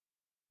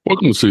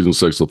Welcome to Season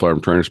 6 of the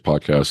Firearm Trainers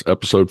Podcast,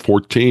 Episode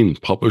 14,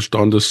 published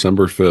on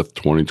December 5th,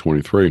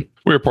 2023.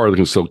 We are part of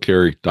the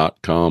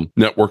ConcealedCarry.com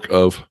network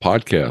of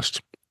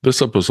podcasts.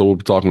 This episode, we'll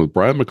be talking with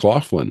Brian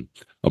McLaughlin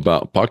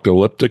about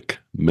apocalyptic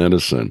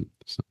medicine.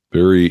 It's a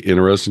very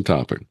interesting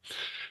topic.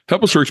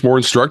 Help us reach more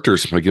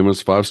instructors by giving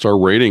us a 5-star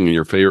rating in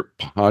your favorite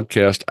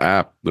podcast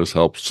app. This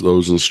helps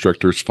those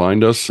instructors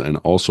find us and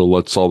also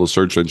lets all the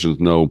search engines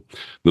know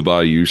the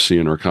value you see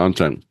in our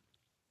content.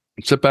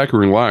 Sit back and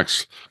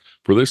relax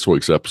for this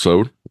week's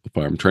episode of the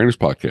Firearm Trainers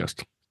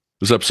Podcast.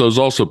 This episode is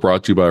also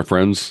brought to you by our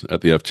friends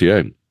at the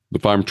FTA, the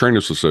Firearm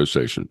Trainers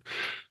Association.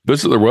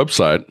 Visit their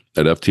website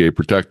at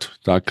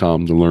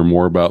ftaprotect.com to learn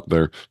more about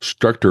their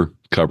instructor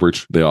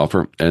coverage they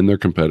offer and their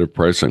competitive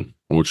pricing.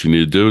 And what you need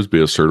to do is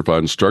be a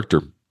certified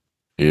instructor,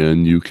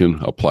 and you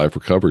can apply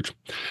for coverage.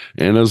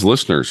 And as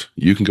listeners,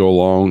 you can go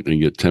along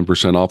and get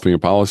 10% off of your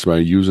policy by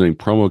using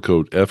promo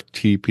code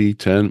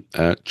FTP10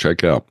 at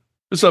checkout.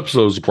 This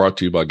episode is brought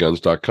to you by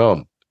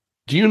Guns.com.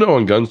 Do you know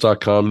on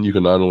Guns.com you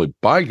can not only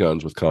buy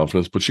guns with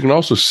confidence, but you can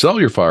also sell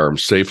your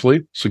firearms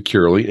safely,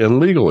 securely, and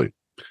legally?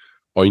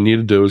 All you need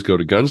to do is go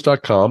to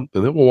Guns.com,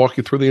 and it will walk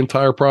you through the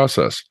entire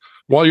process.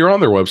 While you're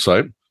on their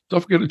website,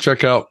 don't forget to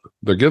check out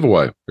their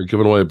giveaway. They're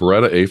giving away a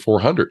Beretta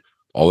A400.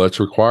 All that's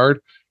required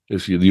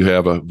is you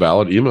have a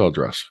valid email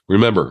address.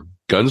 Remember,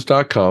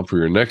 Guns.com for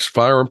your next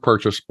firearm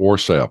purchase or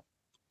sale.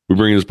 We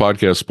bring you this podcast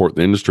to support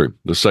the industry,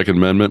 the Second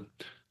Amendment,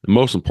 and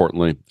most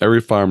importantly,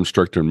 every firearm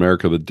instructor in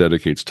America that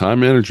dedicates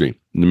time and energy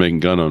into making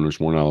gun owners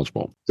more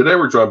knowledgeable. Today,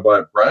 we're joined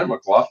by Brian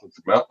McLaughlin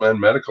from Mountain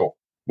Medical.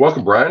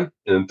 Welcome, Brian,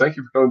 and thank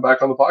you for coming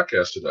back on the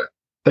podcast today.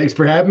 Thanks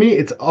for having me.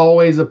 It's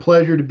always a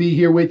pleasure to be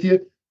here with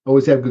you.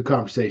 Always have good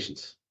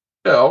conversations.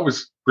 Yeah,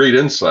 always great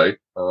insight.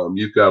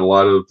 You've got a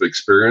lot of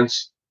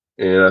experience,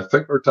 and I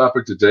think our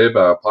topic today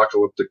about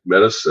apocalyptic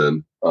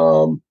medicine,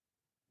 not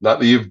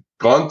that you've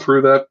gone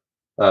through that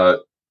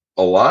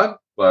a lot,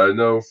 but I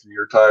know from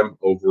your time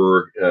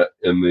over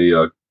in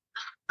the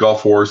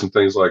Gulf Wars and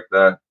things like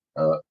that,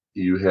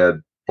 you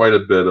had quite a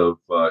bit of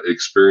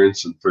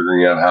experience in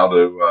figuring out how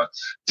to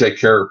take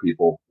care of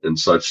people and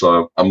such.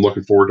 So I'm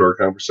looking forward to our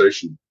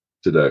conversation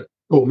today.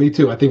 Cool, me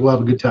too. I think we'll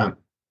have a good time.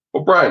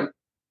 Well, Brian,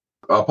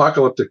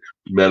 apocalyptic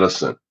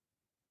medicine,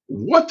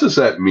 what does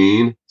that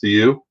mean to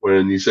you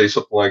when you say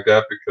something like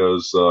that?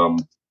 Because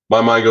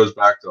my mind goes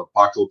back to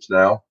Apocalypse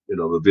Now,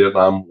 the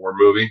Vietnam War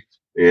movie,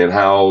 and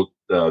how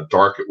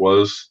dark it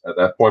was at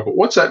that point. But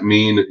what's that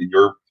mean in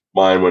your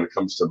mind when it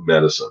comes to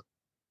medicine?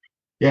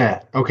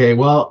 Yeah. Okay.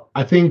 Well,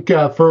 I think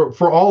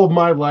for all of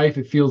my life,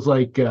 it feels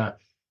like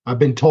I've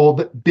been told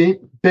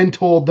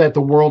that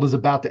the world is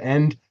about to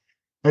end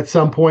at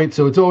some point.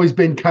 So it's always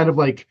been kind of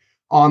like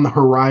on the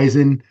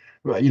horizon.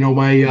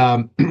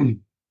 My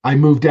I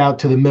moved out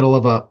to the middle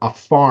of a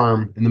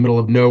farm in the middle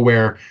of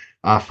nowhere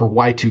for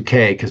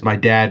Y2K because my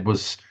dad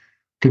was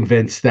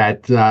convinced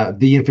that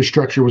the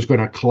infrastructure was going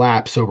to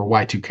collapse over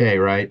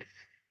Y2K, right?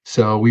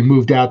 So we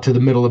moved out to the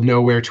middle of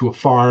nowhere to a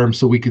farm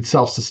so we could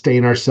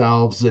self-sustain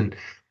ourselves and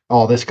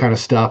all this kind of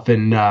stuff.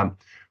 And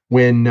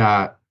when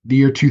the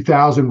year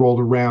 2000 rolled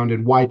around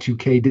and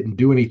Y2K didn't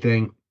do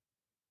anything,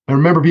 I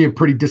remember being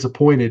pretty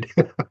disappointed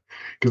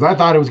because I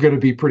thought it was going to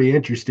be pretty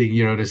interesting,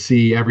 to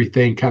see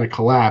everything kind of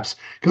collapse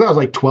because I was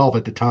like 12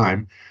 at the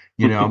time.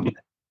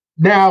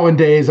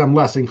 Nowadays, I'm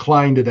less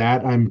inclined to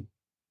that. I'm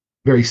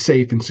very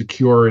safe and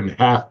secure and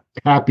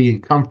happy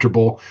and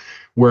comfortable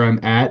where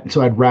I'm at.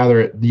 So I'd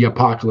rather the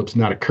apocalypse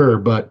not occur.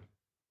 But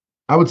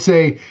I would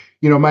say,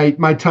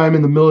 my time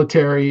in the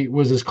military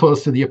was as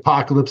close to the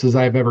apocalypse as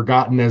I've ever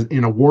gotten as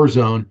in a war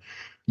zone,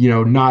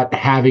 not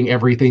having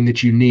everything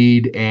that you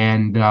need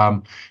and,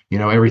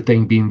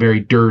 everything being very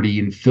dirty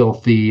and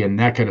filthy and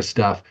that kind of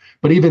stuff.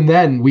 But even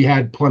then we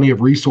had plenty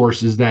of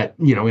resources that,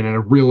 in a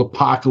real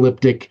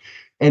apocalyptic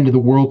end of the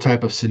world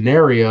type of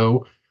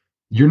scenario,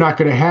 you're not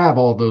going to have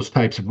all those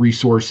types of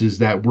resources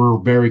that we're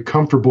very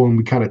comfortable and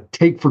we kind of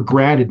take for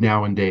granted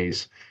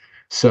nowadays.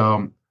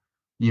 So,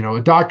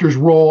 a doctor's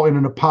role in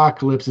an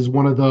apocalypse is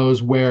one of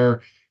those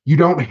where you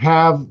don't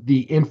have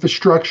the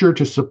infrastructure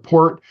to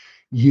support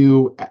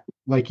you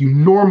like you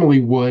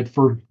normally would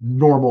for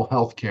normal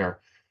healthcare.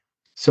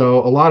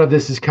 So a lot of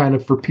this is kind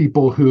of for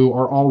people who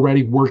are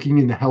already working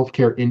in the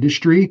healthcare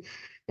industry,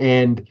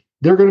 and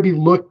they're going to be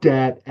looked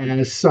at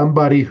as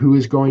somebody who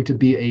is going to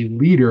be a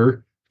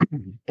leader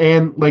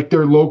and like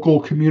their local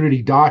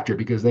community doctor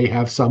because they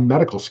have some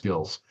medical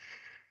skills.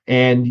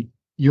 And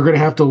you're going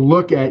to have to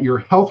look at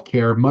your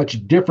healthcare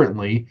much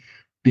differently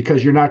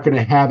because you're not going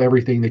to have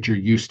everything that you're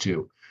used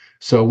to.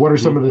 So what are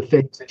some of the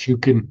things that you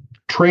can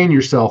train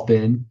yourself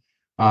in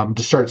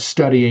to start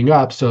studying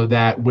up so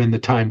that when the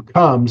time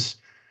comes,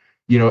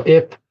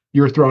 if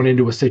you're thrown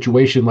into a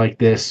situation like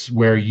this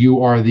where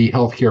you are the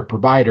healthcare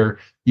provider,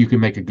 you can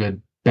make a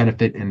good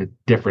benefit and a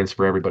difference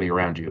for everybody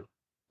around you.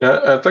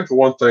 I think the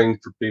one thing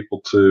for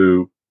people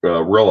to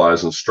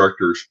realize,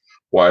 instructors,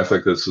 why I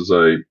think this is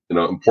a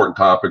important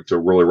topic to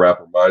really wrap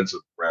our minds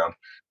around.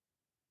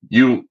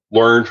 You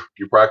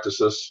practice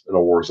this in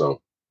a war zone.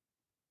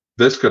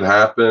 This could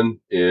happen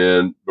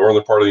in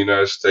northern part of the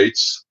United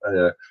States,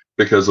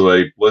 because of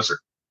a blizzard,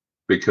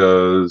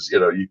 because,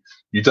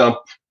 you dump,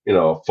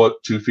 a foot,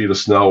 2 feet of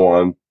snow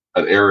on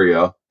an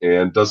area,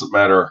 and doesn't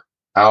matter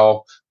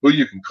who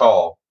you can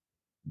call,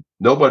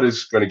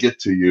 nobody's going to get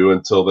to you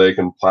until they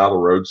can plow the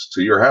roads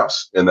to your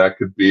house. And that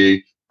could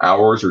be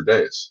hours or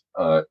days.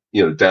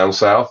 Down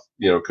south,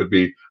 could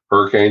be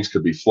hurricanes,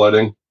 could be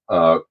flooding.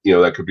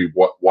 That could be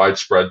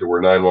widespread to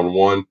where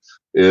 911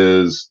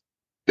 is.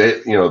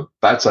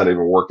 That's not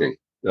even working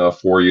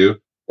for you.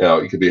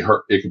 It could be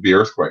it could be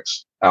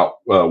earthquakes out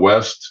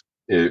west.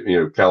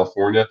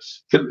 California.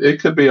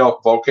 It could be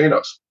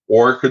volcanoes,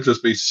 or it could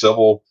just be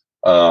civil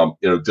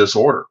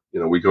disorder.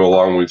 We go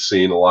along, we've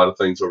seen a lot of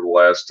things over the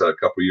last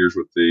couple of years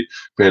with the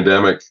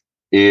pandemic,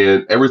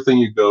 and everything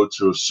you go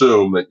to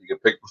assume that you can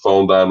pick the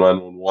phone, dial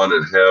 911,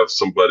 and have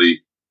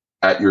somebody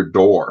at your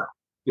door,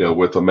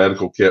 with a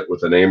medical kit,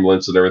 with an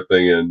ambulance and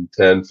everything in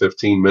 10,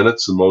 15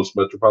 minutes in most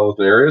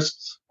metropolitan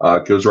areas,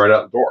 goes right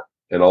out the door.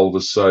 And all of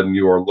a sudden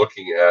you are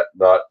looking at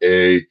not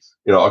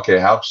okay,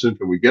 how soon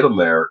can we get them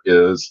there?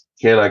 Is,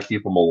 can I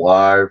keep them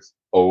alive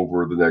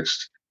over the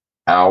next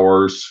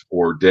hours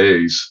or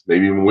days,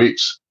 maybe even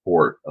weeks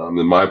for it?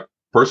 In my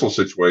personal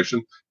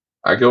situation,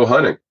 I go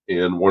hunting.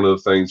 And one of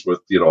the things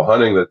with,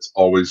 hunting that's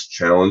always a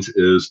challenge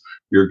is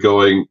you're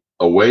going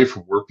away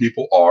from where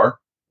people are,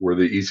 where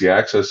the easy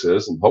access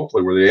is, and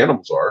hopefully where the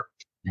animals are.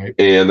 Right.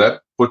 And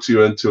that puts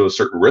you into a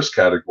certain risk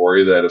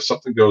category that if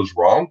something goes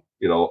wrong,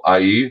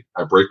 i.e.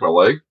 I break my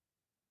leg,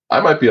 I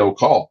might be able to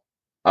call.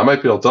 I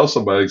might be able to tell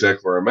somebody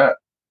exactly where I'm at.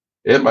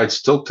 It might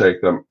still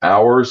take them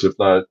hours, if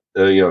not,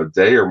 a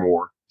day or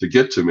more to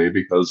get to me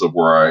because of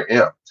where I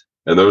am.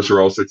 And those are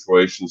all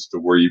situations to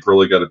where you've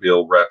really got to be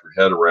able to wrap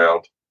your head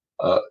around,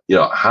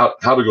 how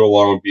to go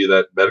along and be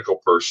that medical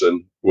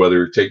person, whether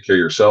you're taking care of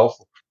yourself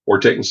or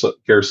taking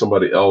care of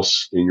somebody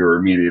else in your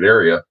immediate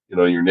area, in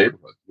your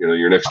neighborhood,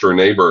 your next door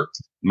neighbor,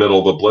 middle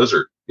of a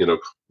blizzard,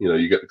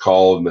 you get the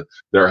call and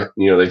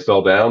they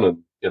fell down and,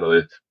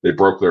 they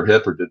broke their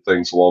hip or did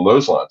things along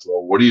those lines.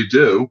 Well, what do you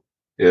do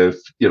if,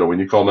 when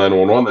you call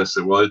 911, they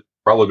say, well, it'd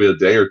probably be a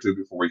day or two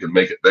before we can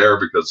make it there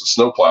because the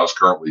snowplow is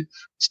currently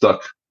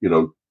stuck,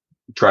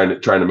 trying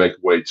to make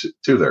a way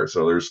to there.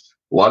 So there's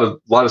a lot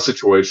of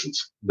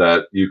situations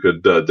that you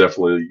could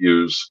definitely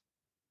use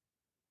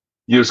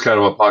kind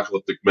of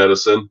apocalyptic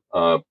medicine.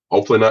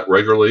 Hopefully not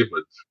regularly,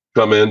 but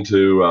come in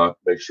to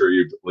make sure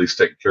you've at least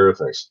taken care of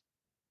things.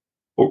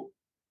 Well,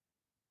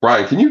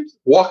 Brian, can you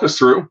walk us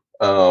through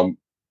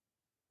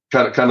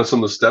kind of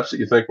some of the steps that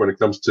you think when it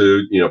comes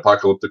to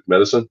apocalyptic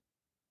medicine?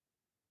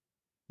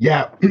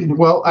 Yeah,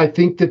 well, I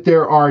think that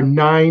there are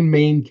 9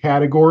 main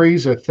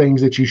categories of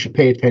things that you should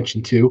pay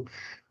attention to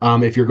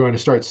if you're going to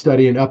start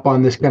studying up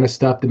on this kind of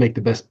stuff to make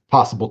the best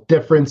possible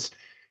difference.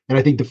 And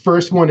I think the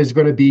first one is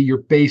going to be your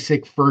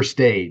basic first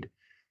aid.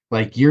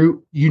 Like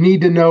you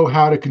need to know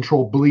how to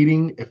control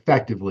bleeding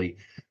effectively.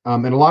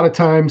 And a lot of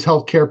times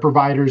healthcare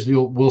providers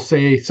will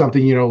say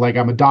something, like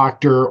I'm a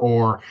doctor,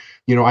 or,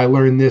 I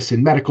learned this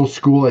in medical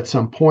school at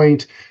some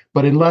point.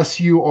 But unless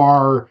you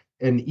are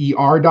an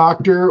ER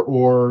doctor,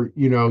 or,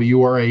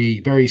 you are a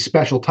very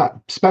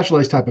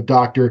specialized type of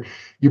doctor,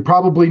 you're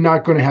probably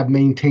not going to have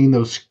maintained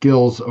those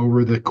skills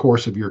over the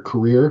course of your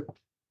career.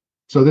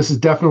 So this is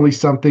definitely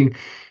something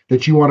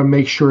that you want to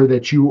make sure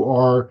that you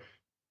are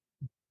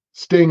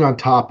staying on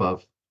top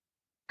of,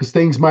 because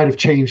things might have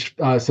changed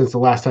since the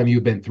last time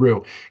you've been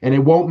through. And it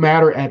won't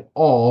matter at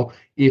all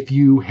if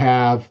you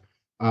have,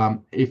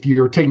 if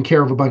you're taking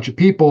care of a bunch of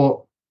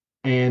people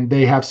and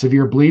they have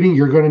severe bleeding,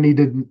 you're going to need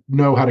to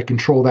know how to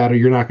control that, or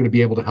you're not going to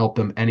be able to help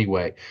them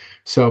anyway.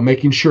 So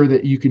making sure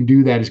that you can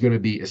do that is going to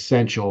be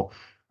essential.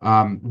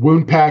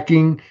 Wound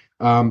packing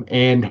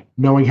and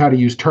knowing how to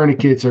use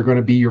tourniquets are going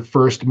to be your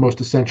first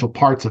most essential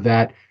parts of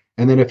that.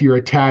 And then if you're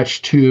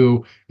attached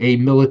to a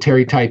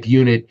military type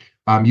unit,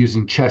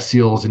 using chest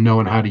seals and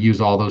knowing how to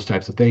use all those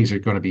types of things are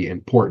going to be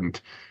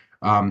important.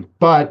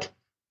 But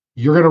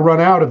you're going to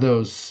run out of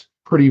those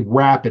pretty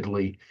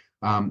rapidly.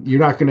 You're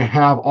not going to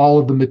have all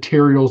of the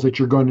materials that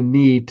you're going to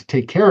need to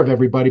take care of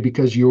everybody,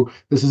 because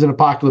this is an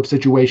apocalypse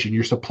situation.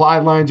 Your supply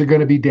lines are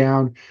going to be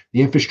down.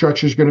 The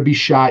infrastructure is going to be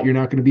shot. You're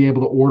not going to be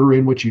able to order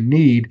in what you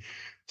need.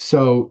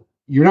 So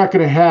you're not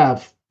going to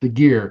have the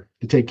gear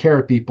to take care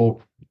of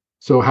people.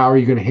 So how are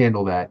you going to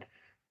handle that?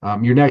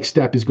 Your next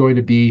step is going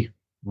to be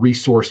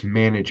resource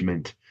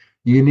management.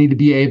 You need to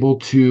be able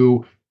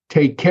to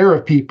take care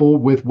of people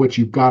with what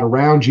you've got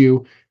around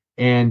you,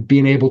 and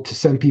being able to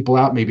send people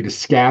out maybe to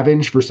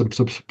scavenge for some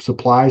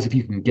supplies if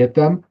you can get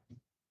them.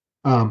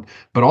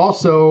 But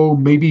also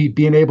maybe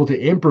being able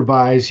to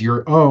improvise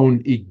your own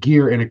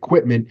gear and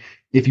equipment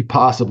if you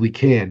possibly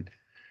can.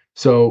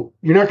 So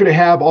you're not going to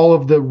have all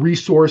of the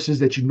resources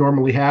that you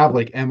normally have,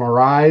 like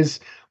MRIs,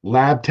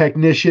 lab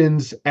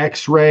technicians,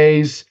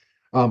 x-rays,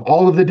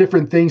 all of the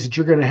different things that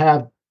you're going to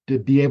have to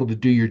be able to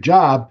do your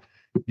job.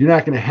 You're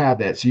not going to have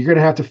that. So you're going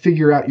to have to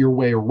figure out your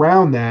way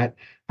around that.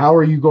 How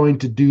are you going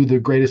to do the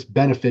greatest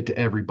benefit to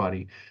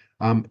everybody?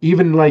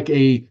 Even like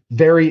a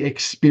very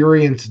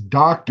experienced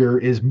doctor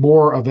is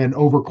more of an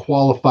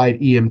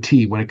overqualified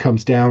EMT when it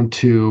comes down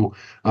to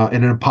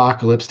an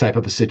apocalypse type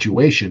of a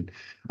situation.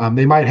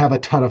 They might have a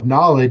ton of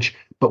knowledge,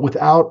 but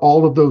without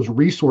all of those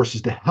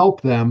resources to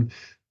help them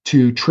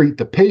to treat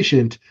the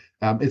patient,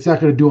 it's not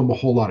going to do them a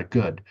whole lot of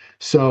good.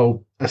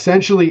 So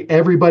essentially,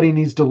 everybody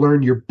needs to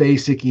learn your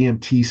basic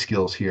EMT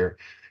skills here.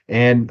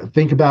 And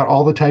think about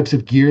all the types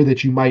of gear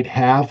that you might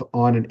have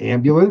on an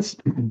ambulance.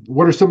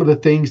 What are some of the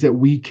things that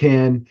we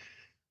can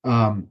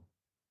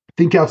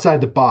think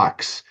outside the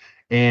box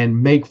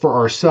and make for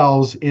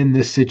ourselves in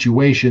this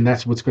situation?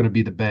 That's what's going to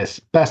be the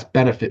best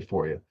benefit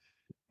for you.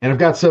 And I've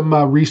got some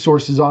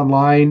resources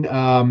online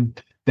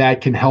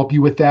that can help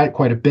you with that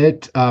quite a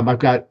bit. I've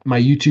got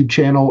my YouTube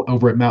channel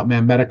over at Mountain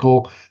Man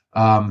Medical,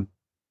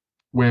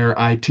 where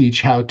I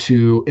teach how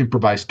to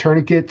improvise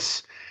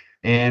tourniquets.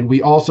 And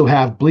we also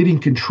have bleeding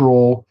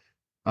control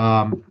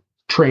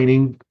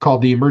training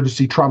called the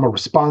Emergency Trauma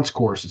Response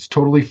Course. It's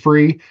totally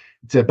free.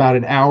 It's about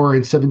an hour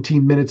and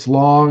 17 minutes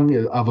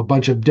long of a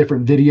bunch of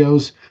different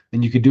videos,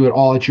 and you can do it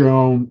all at your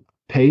own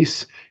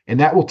pace. And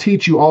that will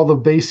teach you all the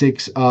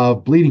basics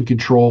of bleeding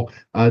control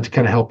to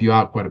kind of help you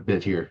out quite a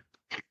bit here.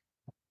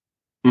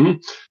 Mm-hmm.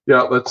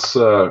 Yeah, that's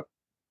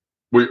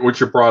what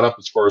you brought up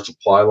as far as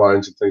supply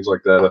lines and things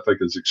like that. I think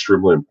is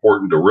extremely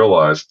important to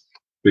realize,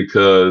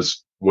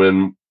 because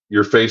when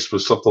you're faced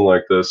with something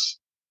like this,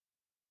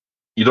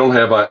 you don't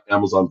have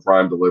Amazon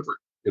Prime delivery,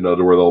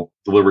 to where they'll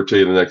deliver to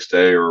you the next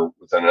day or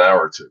within an hour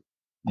or two.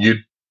 You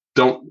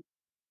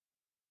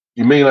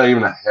may not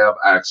even have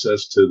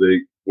access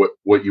to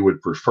what you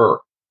would prefer.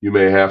 You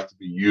may have to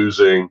be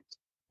using,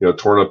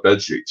 torn up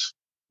bed sheets.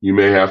 You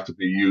may have to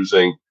be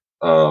using,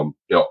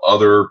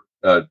 other,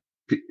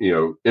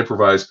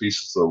 improvised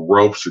pieces of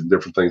ropes and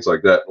different things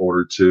like that in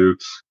order to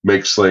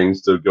make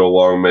slings to go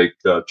along, make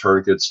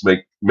tourniquets,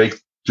 make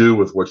do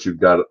with what you've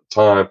got at the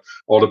time,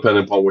 all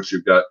depending upon what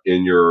you've got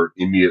in your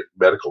immediate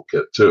medical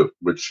kit too,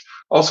 which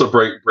also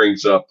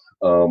brings up,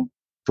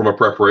 from a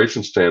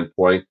preparation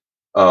standpoint,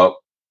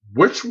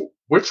 which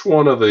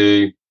one of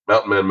the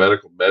Mountain Man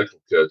medical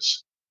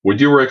kits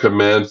would you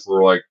recommend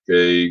for like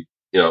an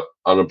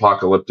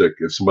apocalyptic,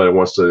 if somebody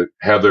wants to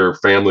have their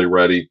family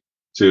ready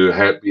to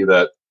be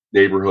that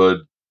neighborhood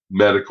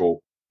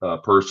medical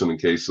person in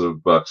case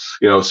of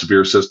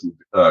severe system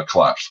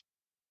collapse?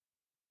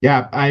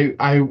 Yeah,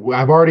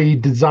 I've already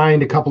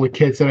designed a couple of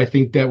kits that I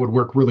think that would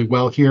work really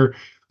well here.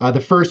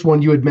 The first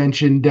one you had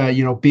mentioned,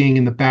 being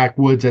in the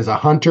backwoods as a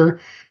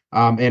hunter,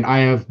 and I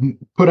have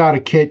put out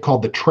a kit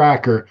called the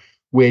Tracker,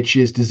 which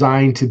is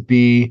designed to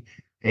be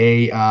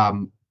a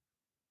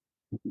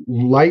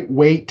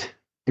lightweight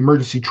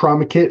emergency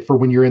trauma kit for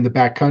when you're in the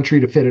backcountry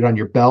to fit it on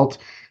your belt.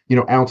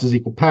 Ounces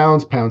equal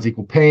pounds, pounds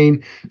equal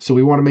pain. So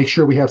we want to make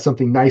sure we have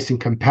something nice and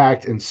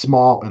compact and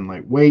small and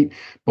lightweight,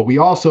 but we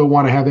also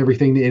want to have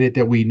everything in it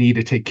that we need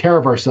to take care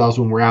of ourselves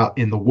when we're out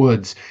in the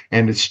woods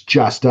and it's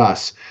just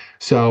us.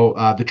 So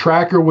the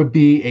Tracker would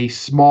be a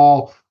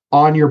small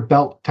on your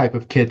belt type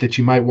of kit that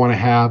you might want to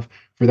have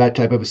for that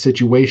type of a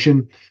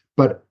situation.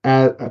 But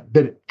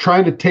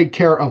trying to take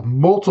care of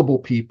multiple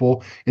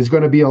people is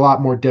going to be a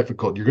lot more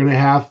difficult. You're going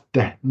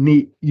to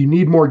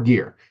need more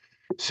gear.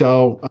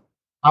 So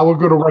I would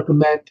go to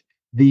recommend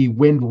the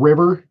Wind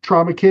River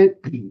trauma kit.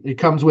 It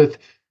comes with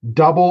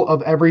double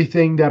of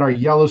everything that our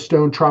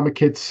Yellowstone trauma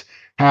kits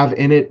have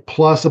in it,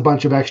 plus a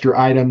bunch of extra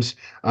items,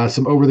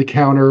 some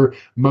over-the-counter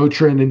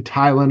Motrin and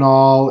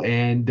Tylenol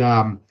and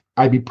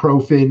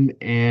ibuprofen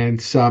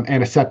and some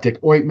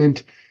antiseptic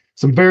ointment,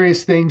 some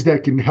various things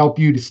that can help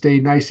you to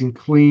stay nice and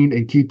clean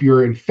and keep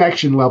your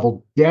infection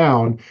level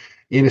down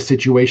in a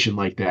situation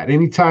like that.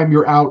 Anytime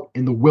you're out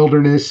in the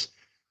wilderness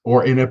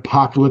or in an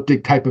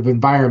apocalyptic type of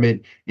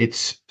environment,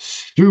 it's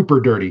super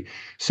dirty.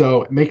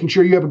 So making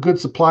sure you have a good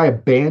supply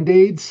of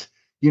Band-Aids,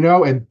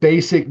 and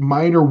basic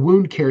minor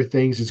wound care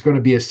things is going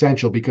to be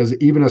essential, because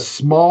even a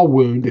small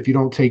wound, if you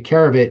don't take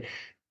care of it,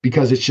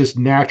 because it's just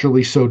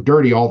naturally so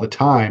dirty all the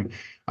time,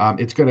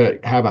 it's going to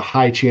have a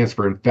high chance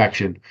for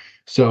infection.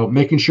 So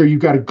making sure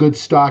you've got a good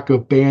stock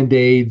of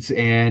Band-Aids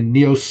and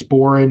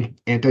Neosporin,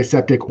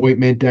 antiseptic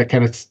ointment, that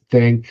kind of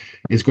thing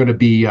is going to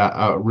be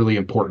really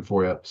important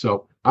for you.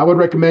 So I would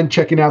recommend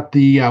checking out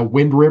the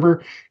Wind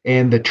River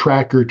and the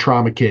Tracker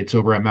trauma kits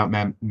over at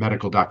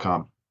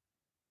mountainmanmedical.com.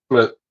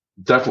 But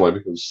definitely,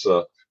 because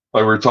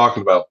like we were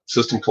talking about,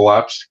 system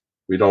collapse,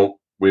 we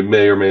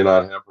may or may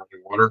not have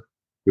running water.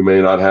 We may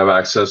not have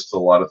access to a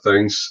lot of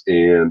things.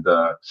 And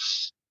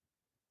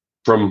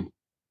from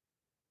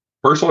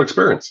personal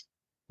experience,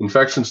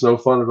 infection's no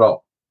fun at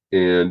all.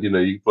 And,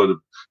 you put a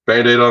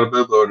Band-Aid on a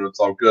boo-boo and it's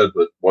all good.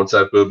 But once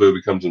that boo-boo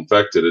becomes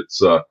infected,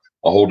 it's a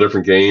whole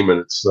different game, and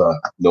it's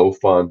no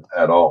fun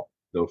at all.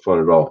 No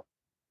fun at all.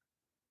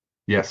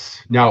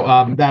 Yes.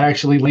 Now, that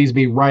actually leads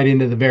me right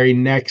into the very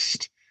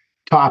next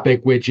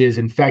topic, which is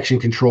infection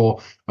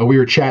control. We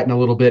were chatting a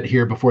little bit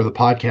here before the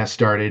podcast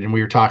started, and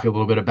we were talking a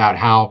little bit about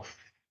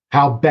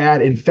how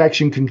bad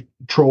infection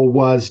control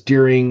was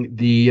during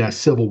the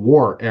Civil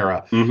War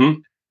era.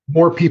 Mm-hmm.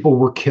 More people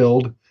were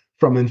killed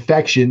from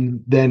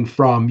infection than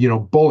from,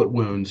 bullet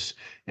wounds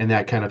and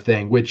that kind of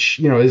thing, which,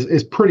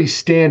 is pretty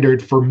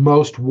standard for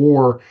most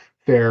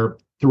warfare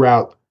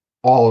throughout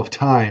all of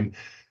time.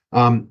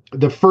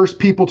 The first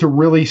people to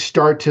really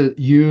start to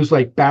use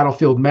like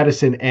battlefield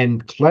medicine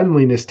and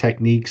cleanliness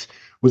techniques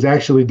was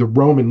actually the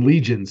Roman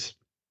legions.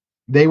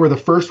 They were the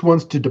first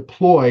ones to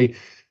deploy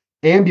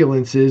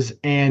ambulances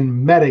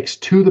and medics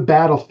to the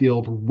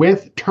battlefield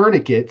with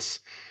tourniquets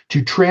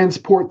to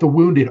transport the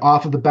wounded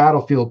off of the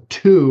battlefield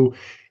to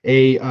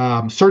a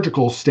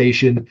surgical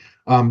station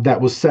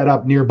that was set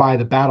up nearby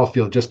the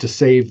battlefield just to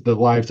save the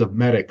lives of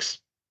medics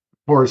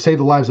or save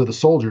the lives of the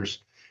soldiers.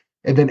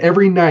 And then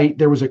every night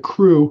there was a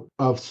crew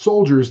of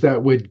soldiers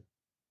that would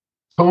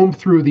comb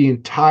through the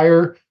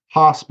entire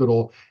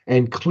hospital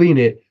and clean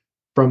it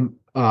from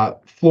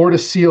floor to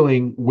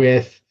ceiling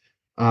with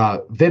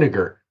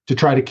vinegar to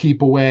try to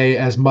keep away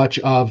as much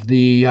of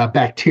the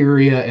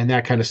bacteria and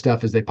that kind of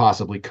stuff as they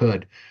possibly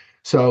could.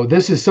 So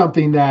this is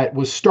something that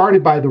was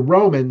started by the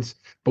Romans,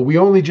 but we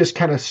only just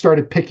kind of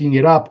started picking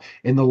it up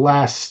in the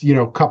last,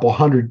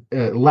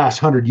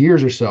 last 100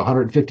 years or so,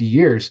 150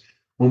 years,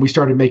 when we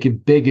started making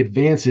big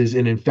advances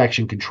in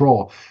infection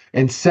control.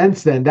 And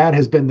since then, that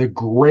has been the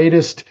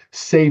greatest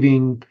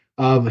saving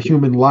of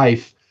human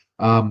life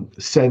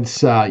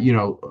since,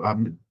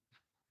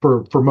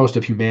 for most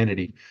of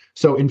humanity.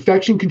 So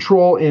infection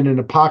control in an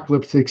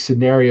apocalyptic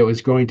scenario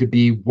is going to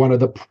be one of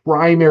the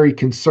primary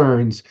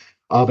concerns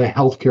of a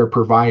healthcare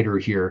provider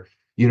here.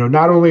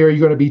 Not only are you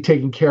going to be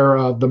taking care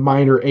of the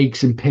minor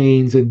aches and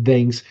pains and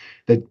things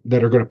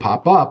that are going to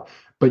pop up,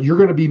 but you're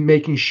going to be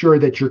making sure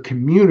that your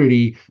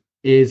community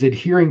is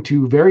adhering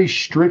to very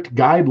strict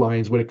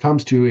guidelines when it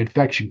comes to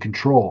infection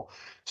control.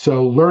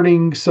 So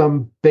learning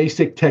some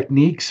basic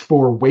techniques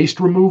for waste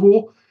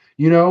removal,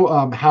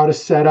 how to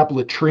set up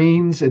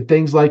latrines and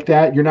things like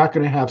that. You're not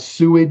going to have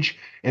sewage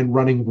and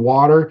running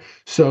water.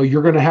 So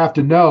you're going to have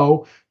to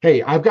know,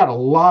 hey, I've got a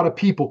lot of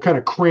people kind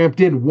of cramped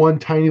in one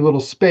tiny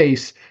little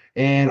space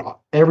and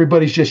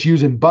everybody's just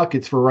using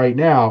buckets for right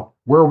now.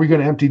 Where are we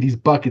going to empty these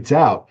buckets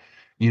out?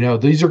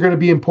 These are going to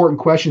be important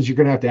questions you're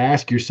going to have to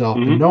ask yourself.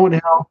 And knowing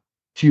how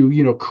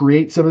to,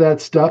 create some of that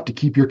stuff to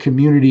keep your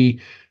community's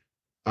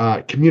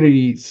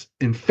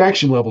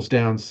infection levels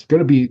down is going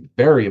to be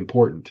very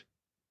important.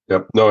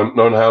 Yep.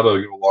 Knowing how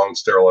to go along and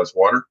sterilize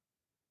water,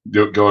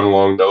 going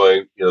along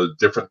knowing,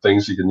 different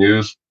things you can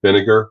use,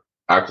 vinegar,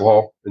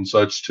 alcohol and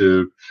such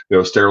to,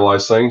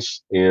 sterilize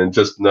things. And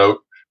just note,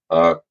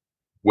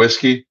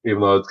 whiskey,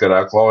 even though it's got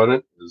alcohol in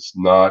it, is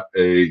not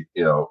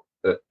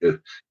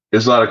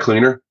it's not a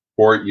cleaner.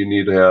 For it, you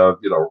need to have,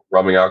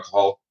 rubbing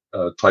alcohol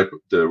type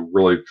to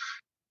really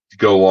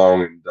go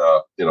along and,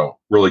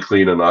 really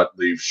clean and not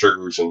leave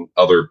sugars and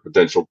other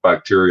potential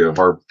bacteria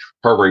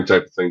harboring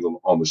type of things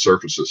on the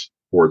surfaces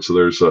for it. So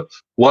there's a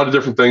lot of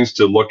different things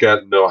to look at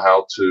and know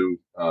how to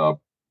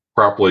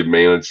properly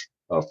manage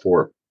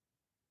for it.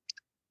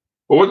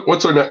 Well,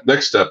 what's our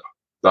next step,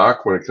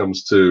 Doc, when it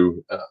comes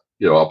to,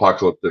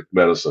 apocalyptic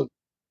medicine?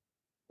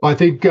 Well, I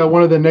think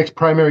one of the next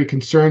primary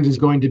concerns is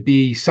going to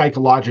be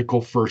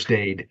psychological first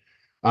aid.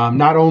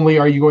 Not only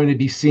are you going to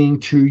be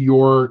seeing to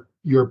your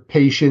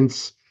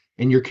patients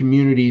and your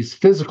community's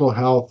physical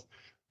health,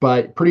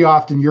 but pretty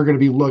often you're going to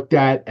be looked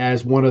at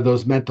as one of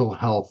those mental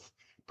health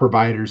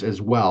providers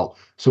as well.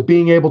 So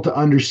being able to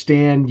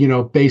understand,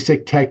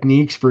 basic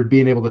techniques for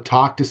being able to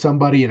talk to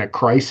somebody in a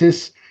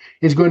crisis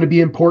is going to be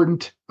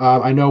important.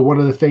 I know one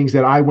of the things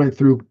that I went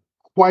through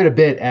quite a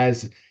bit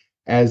as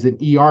an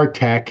ER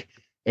tech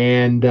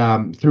and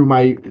through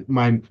my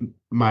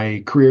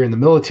career in the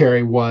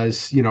military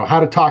was, how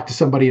to talk to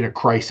somebody in a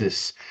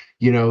crisis.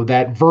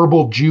 That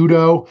verbal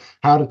judo,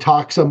 how to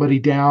talk somebody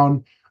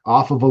down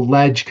off of a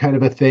ledge kind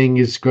of a thing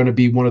is going to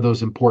be one of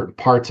those important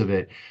parts of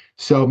it.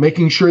 So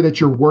making sure that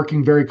you're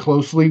working very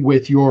closely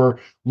with your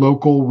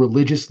local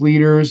religious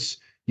leaders,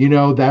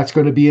 that's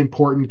going to be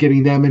important,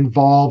 getting them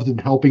involved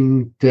and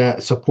helping to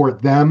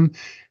support them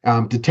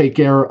to take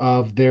care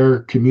of their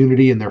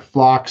community and their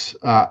flocks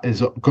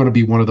is going to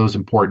be one of those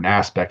important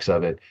aspects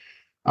of it.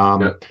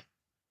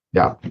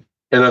 Yeah.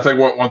 And I think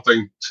one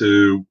thing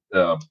to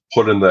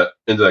put into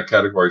that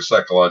category,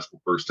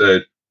 psychological first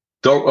aid,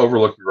 don't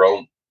overlook your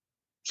own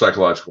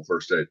psychological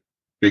first aid,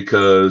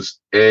 because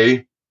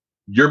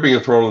you're being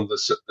thrown into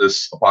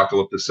this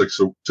apocalyptic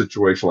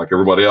situation like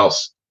everybody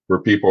else, where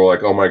people are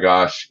like, oh my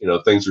gosh,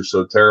 things are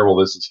so terrible.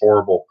 This is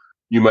horrible.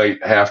 You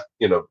might have,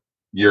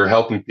 you're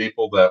helping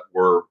people that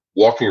were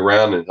walking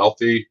around and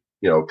healthy,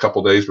 a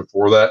couple days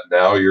before that.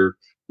 Now you're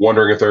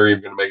wondering if they're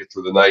even going to make it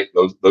through the night,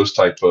 those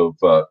type of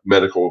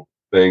medical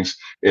things.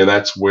 And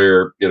that's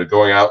where,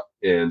 going out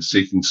and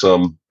seeking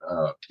some,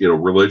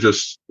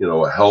 religious,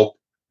 help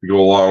to go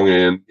along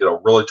and,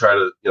 really try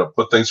to,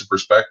 put things in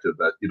perspective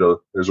that,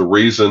 there's a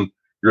reason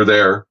you're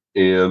there.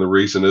 And the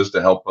reason is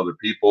to help other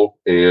people.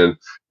 And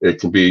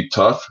it can be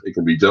tough. It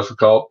can be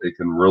difficult. It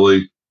can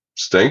really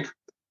stink.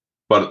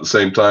 But at the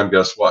same time,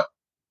 guess what?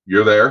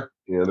 You're there.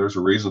 And there's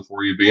a reason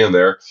for you being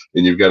there.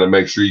 And you've got to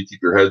make sure you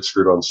keep your head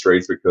screwed on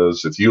straight,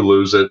 because if you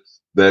lose it,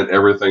 then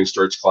everything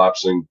starts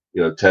collapsing,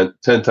 10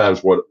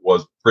 times what it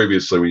was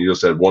previously when you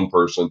just had one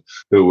person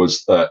who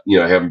was,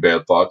 having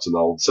bad thoughts, and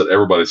all of a sudden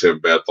everybody's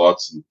having bad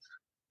thoughts. And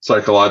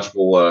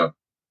psychological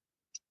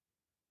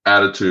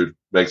attitude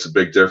makes a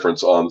big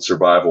difference on the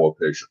survival of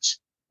patients,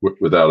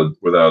 without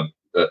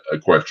a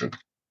question.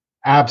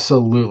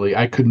 Absolutely.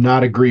 I could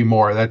not agree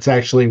more. That's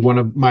actually one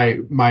of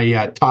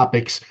my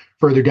topics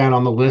further down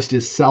on the list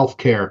is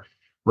self-care,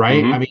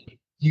 right? I Mm-hmm. mean,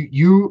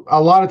 you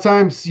a lot of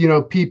times,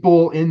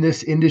 people in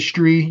this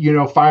industry,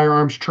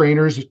 firearms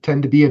trainers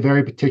tend to be a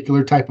very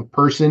particular type of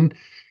person,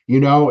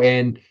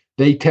 and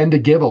they tend to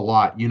give a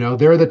lot,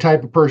 they're the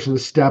type of person to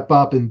step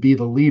up and be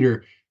the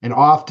leader. And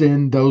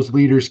often those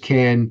leaders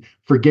can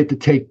forget to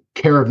take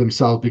care of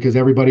themselves because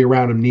everybody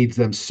around them needs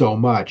them so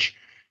much.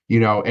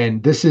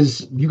 And this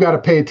is, you got to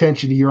pay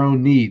attention to your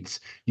own needs,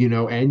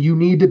 and you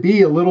need to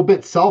be a little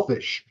bit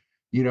selfish.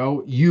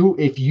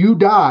 If you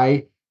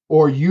die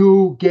or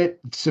you get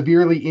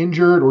severely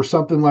injured or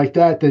something like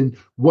that, then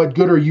what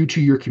good are you to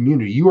your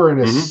community? You are an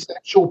Mm-hmm.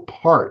 essential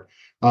part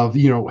of,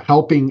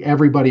 helping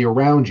everybody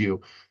around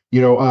you. A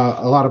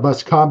lot of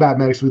us combat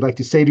medics, we like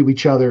to say to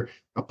each other,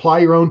 apply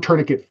your own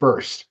tourniquet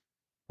first,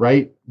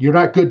 right? You're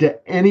not good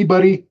to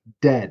anybody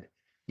dead.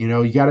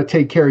 You got to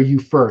take care of you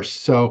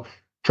first. So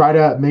try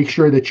to make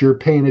sure that you're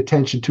paying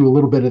attention to a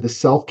little bit of the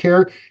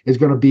self-care is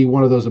going to be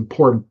one of those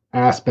important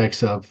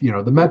aspects of,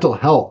 the mental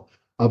health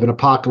of an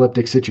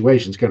apocalyptic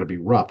situation is going to be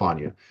rough on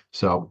you.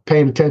 So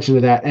paying attention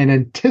to that and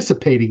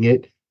anticipating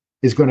it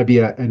is going to be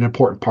an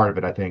important part of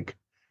it, I think.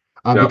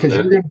 Yeah. Because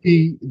you're going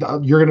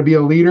to be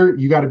a leader,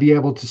 you got to be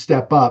able to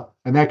step up,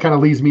 and that kind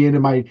of leads me into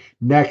my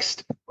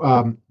next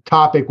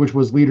topic, which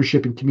was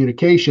leadership and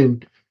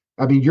communication.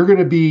 I mean, you're going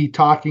to be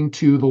talking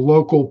to the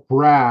local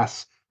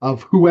brass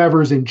of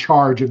whoever's in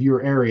charge of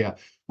your area,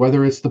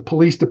 whether it's the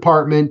police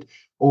department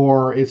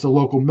or it's a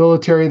local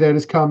military that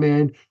has come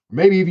in.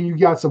 Maybe even you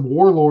got some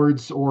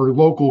warlords or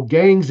local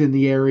gangs in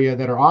the area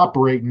that are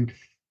operating.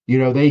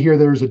 They hear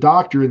there's a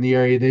doctor in the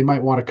area, they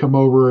might want to come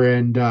over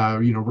and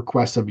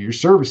request some of your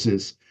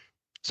services.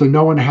 So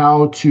knowing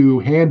how to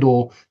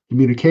handle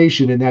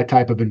communication in that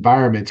type of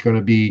environment is going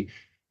to be,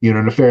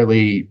 a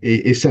fairly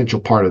essential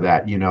part of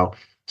that.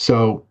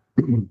 So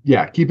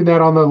yeah, keeping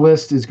that on the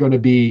list is going to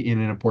be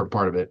an important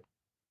part of it.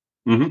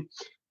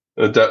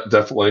 Mm-hmm.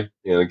 Definitely.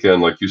 And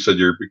again, like you said,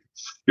 you're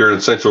an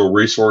essential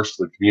resource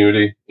to the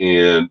community,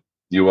 and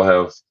you will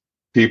have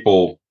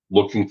people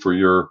looking for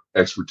your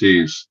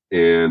expertise.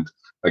 And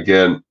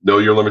again, know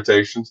your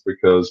limitations,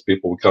 because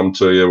people will come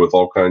to you with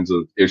all kinds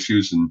of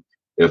issues, and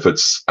if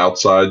it's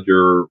outside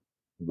your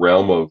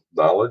realm of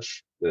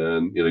knowledge,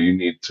 then you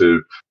need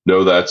to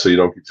know that, so you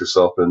don't get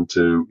yourself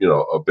into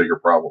a bigger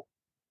problem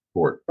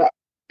for it.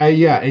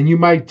 Yeah, and you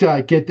might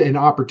get an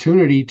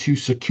opportunity to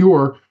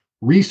secure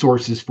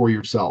resources for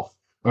yourself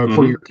or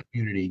for Mm-hmm. your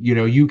community.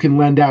 You can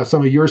lend out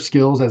some of your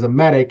skills as a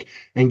medic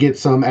and get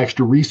some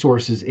extra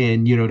resources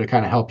in, to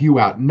kind of help you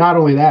out. Not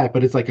only that,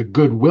 but it's like a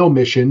goodwill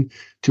mission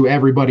to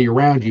everybody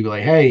around you.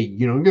 Like, hey,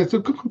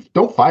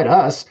 don't fight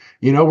us.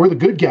 We're the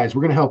good guys.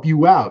 We're going to help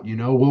you out.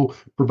 We'll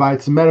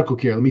provide some medical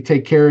care. Let me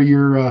take care of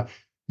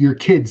your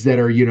kids that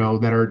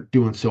are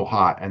doing so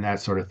hot and that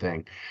sort of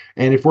thing.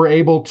 And if we're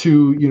able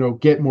to,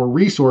 get more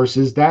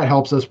resources, that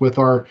helps us with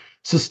our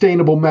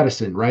sustainable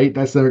medicine, right?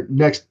 That's the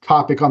next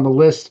topic on the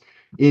list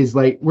is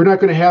like, we're not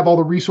going to have all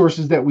the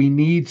resources that we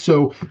need.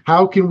 So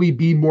how can we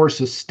be more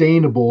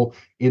sustainable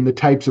in the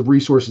types of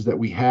resources that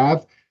we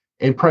have?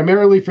 And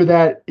primarily for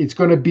that, it's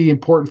going to be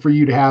important for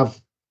you to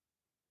have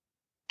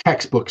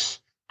textbooks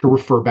to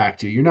refer back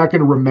to. You're not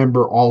going to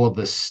remember all of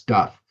this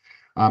stuff.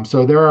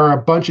 So there are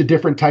a bunch of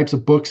different types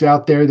of books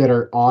out there that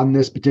are on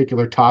this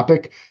particular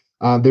topic.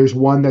 There's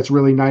one that's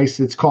really nice.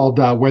 It's called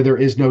Where There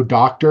Is No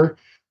Doctor.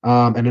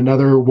 And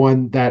another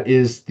one that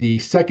is the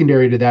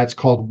secondary to that's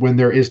called When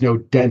There Is No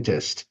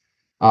Dentist.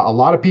 A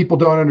lot of people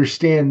don't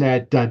understand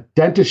that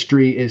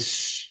dentistry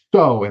is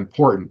so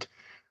important.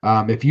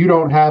 If you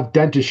don't have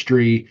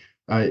dentistry,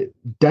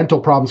 dental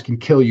problems can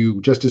kill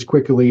you just as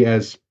quickly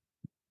as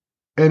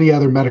any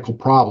other medical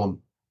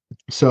problem.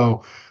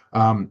 So,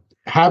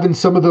 having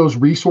some of those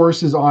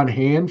resources on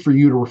hand for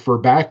you to refer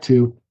back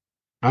to,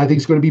 I think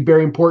is going to be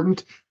very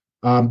important.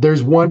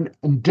 There's one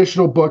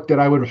additional book that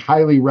I would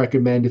highly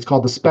recommend. It's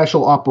called the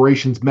Special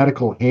Operations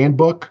Medical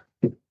Handbook.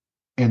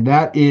 And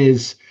that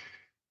is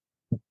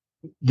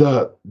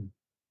the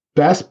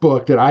best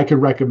book that I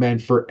could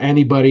recommend for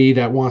anybody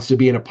that wants to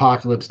be an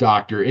apocalypse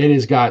doctor. It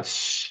has got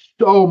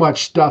so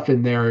much stuff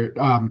in there.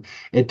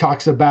 It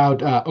talks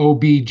about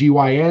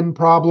OB/GYN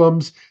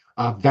problems,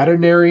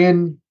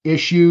 veterinarian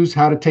issues,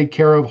 how to take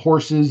care of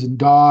horses and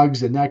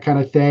dogs and that kind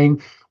of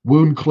thing,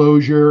 wound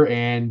closure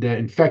and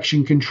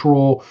infection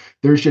control.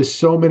 There's just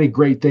so many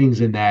great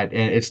things in that,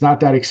 and it's not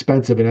that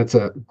expensive, and it's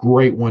a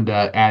great one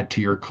to add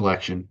to your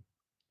collection.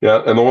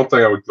 Yeah, and the one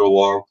thing I would go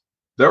along,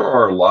 there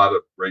are a lot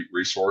of great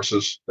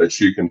resources that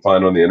you can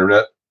find on the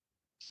internet,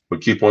 but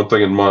keep one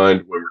thing in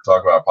mind when we're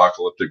talking about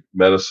apocalyptic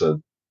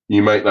medicine.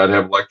 You might not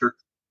have electric,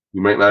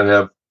 you might not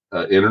have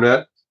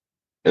internet,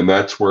 And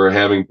that's where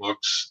having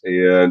books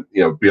and,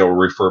 be able to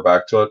refer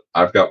back to it.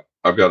 I've got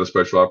a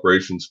special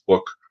operations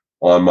book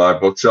on my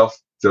bookshelf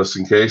just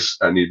in case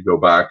I need to go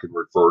back and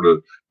refer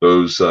to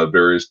those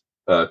various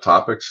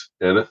topics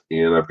in it.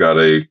 And I've got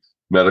a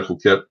medical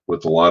kit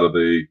with a lot of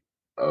the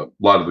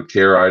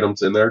care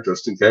items in there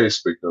just in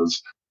case,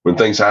 because when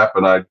things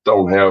happen, I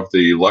don't have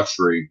the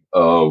luxury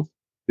of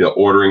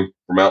ordering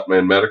from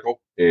Outman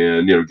Medical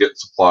and getting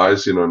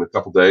supplies in a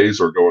couple days,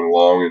 or going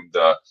along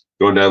and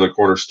going down the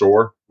corner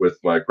store with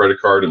my credit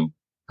card and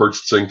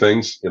purchasing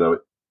things.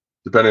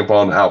 Depending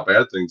upon how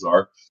bad things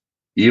are,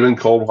 even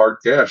cold hard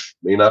cash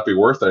may not be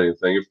worth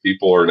anything if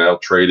people are now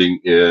trading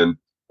in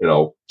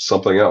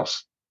something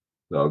else.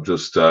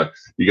 Just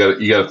you got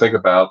to think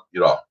about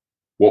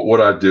what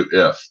would I do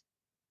if,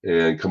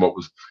 and come up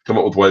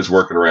with ways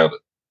working around it.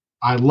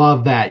 I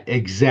love that.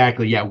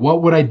 Exactly. Yeah.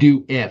 What would I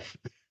do if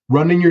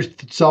running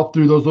yourself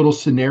through those little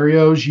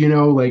scenarios,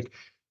 like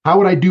how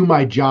would I do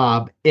my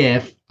job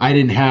if I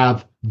didn't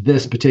have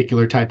this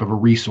particular type of a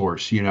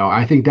resource?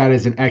 I think that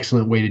is an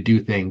excellent way to do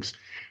things.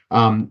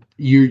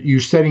 You're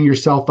setting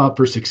yourself up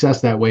for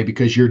success that way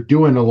because you're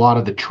doing a lot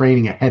of the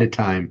training ahead of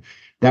time.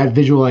 That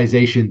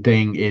visualization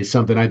thing is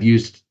something I've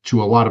used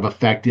to a lot of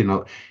effect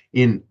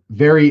in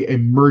very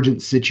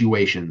emergent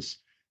situations.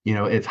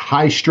 It's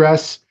high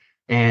stress,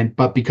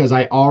 but because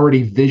I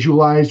already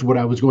visualized what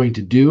I was going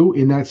to do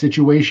in that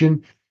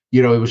situation,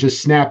 it was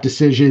just snap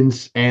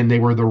decisions, and they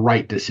were the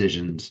right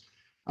decisions.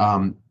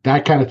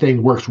 That kind of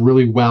thing works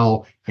really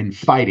well in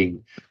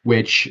fighting,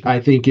 which I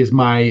think is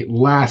my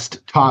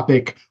last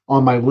topic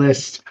on my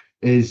list.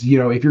 Is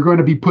if you're going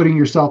to be putting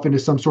yourself into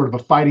some sort of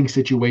a fighting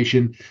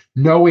situation,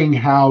 knowing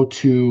how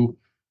to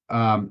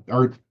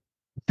or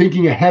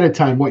thinking ahead of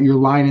time what your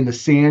line in the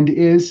sand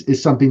is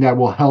something that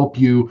will help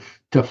you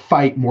to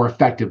fight more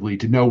effectively,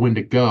 to know when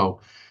to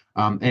go.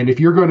 And if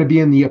you're going to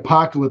be in the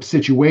apocalypse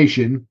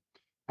situation,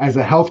 as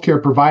a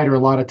healthcare provider, a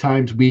lot of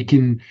times we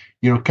can,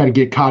 kind of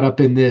get caught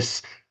up in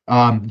this,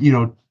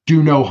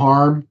 do no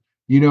harm,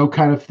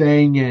 kind of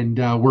thing.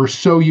 And we're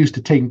so used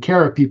to taking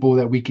care of people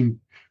that we can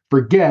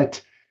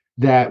forget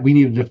that we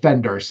need to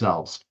defend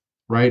ourselves,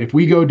 right? If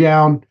we go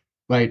down,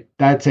 like,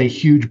 that's a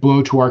huge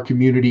blow to our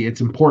community.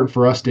 It's important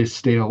for us to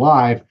stay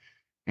alive.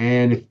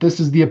 And if this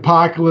is the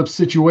apocalypse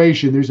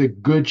situation, there's a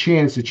good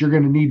chance that you're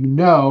going to need to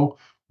know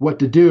what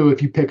to do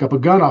if you pick up a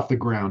gun off the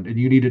ground and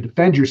you need to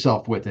defend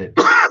yourself with it.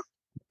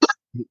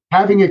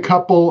 Having a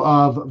couple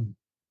of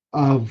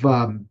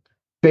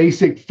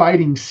basic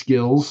fighting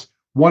skills.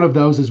 One of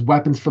those is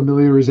weapons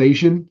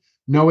familiarization,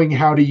 knowing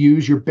how to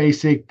use your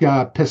basic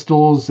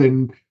pistols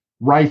and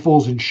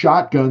rifles and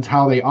shotguns,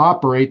 how they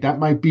operate. That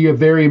might be a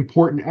very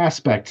important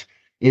aspect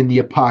in the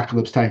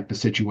apocalypse type of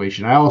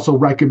situation. I also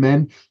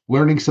recommend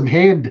learning some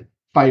hand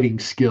fighting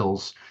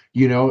skills.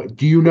 Do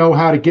you know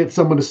how to get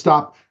someone to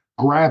stop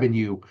grabbing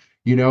you?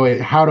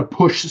 How to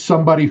push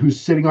somebody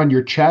who's sitting on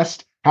your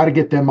chest, how to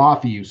get them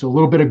off of you. So a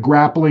little bit of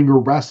grappling or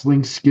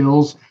wrestling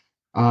skills,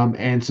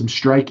 and some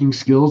striking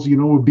skills,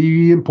 would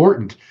be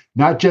important,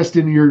 not just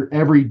in your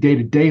every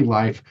day-to-day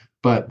life,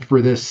 but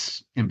for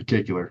this in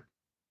particular.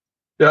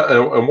 Yeah,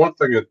 and one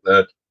thing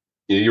that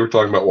you were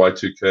talking about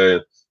Y2K,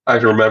 and I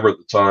can remember at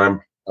the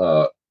time,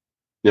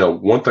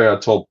 one thing I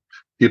told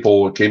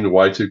people who came to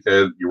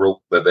Y2K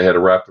that they had to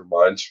wrap their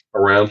minds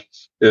around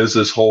is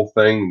this whole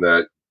thing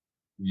that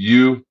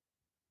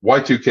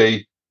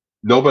Y2K,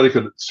 nobody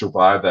could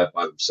survive that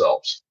by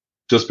themselves,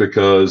 just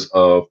because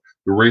of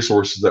the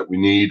resources that we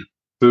need,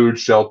 food,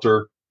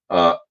 shelter,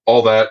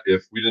 all that.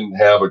 If we didn't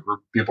have a group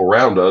of people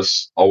around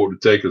us, all it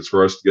would take is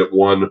for us to get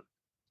one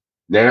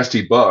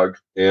nasty bug,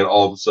 and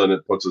all of a sudden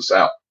it puts us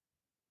out.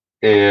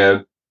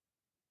 And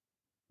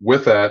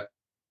with that,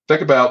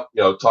 think about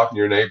talking to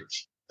your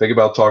neighbors. Think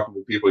about talking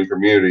to people in your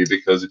community,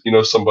 because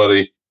if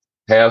somebody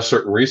has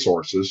certain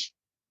resources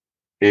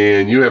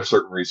and you have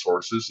certain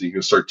resources, and you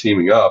can start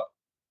teaming up,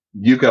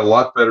 you've got a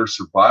lot better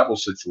survival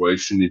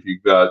situation if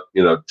you've got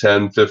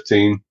 10,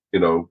 15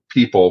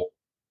 people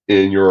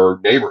in your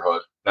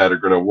neighborhood that are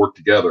going to work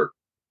together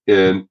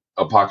in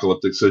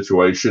apocalyptic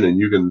situation, and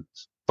you can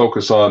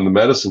focus on the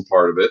medicine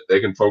part of it. They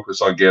can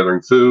focus on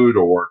gathering food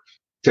or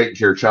taking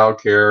care of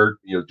childcare,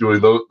 doing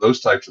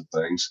those types of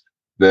things.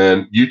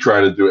 Then you try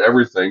to do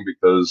everything,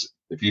 because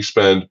if you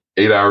spend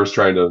 8 hours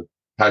trying to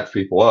patch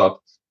people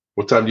up,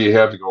 what time do you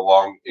have to go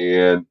along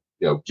and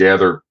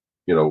gather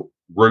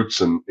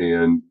roots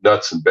and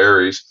nuts and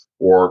berries,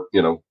 or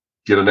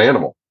get an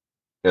animal?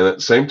 And at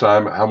the same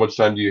time, how much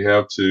time do you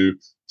have to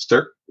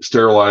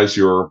sterilize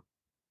your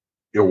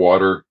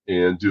water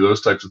and do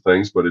those types of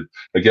things? But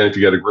again, if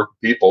you got a group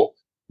of people,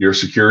 your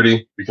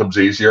security becomes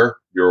easier.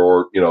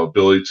 Your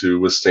ability to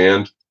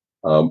withstand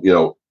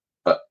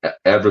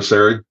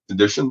adversary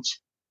conditions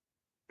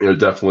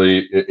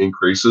definitely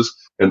increases.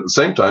 And at the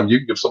same time, you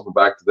can give something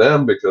back to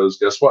them, because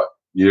guess what?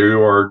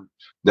 You are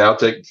now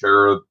taking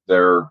care of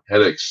their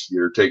headaches.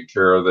 You're taking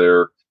care of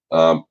their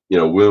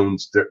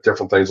wounds,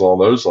 different things along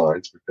those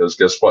lines. Because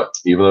guess what?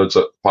 Even though it's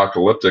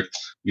apocalyptic,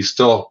 you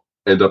still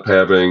end up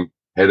having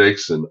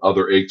headaches and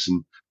other aches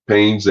and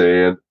pains,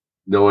 and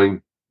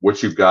knowing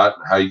what you've got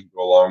and how you can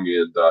go along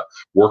and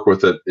work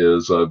with it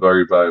is a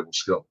very valuable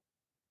skill.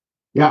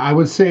 Yeah, I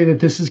would say that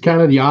this is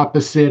kind of the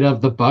opposite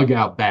of the bug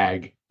out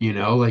bag.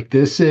 Like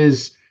this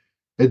is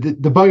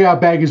the bug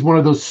out bag is one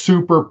of those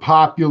super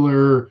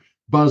popular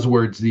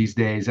buzzwords these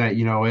days. At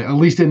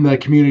least in the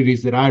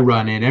communities that I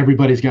run in,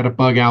 everybody's got a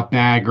bug out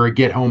bag or a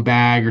get home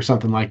bag or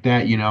something like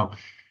that.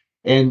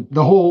 And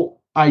the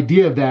whole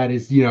idea of that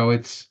is,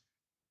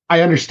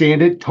 I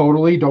understand it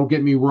totally. Don't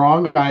get me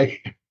wrong. I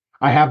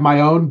have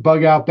my own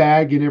bug out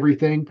bag and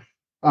everything,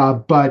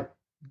 but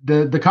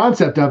the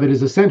concept of it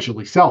is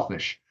essentially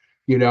selfish.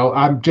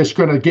 I'm just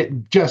going to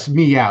get just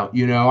me out.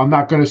 I'm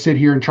not going to sit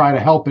here and try to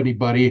help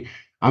anybody.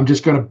 I'm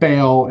just going to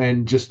bail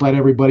and just let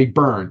everybody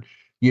burn.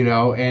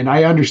 And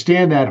I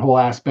understand that whole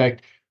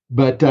aspect.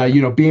 But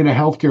being a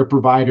healthcare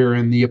provider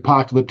in the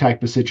apocalyptic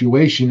type of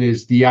situation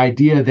is the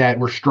idea that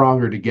we're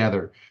stronger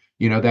together.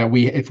 That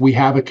if we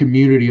have a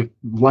community of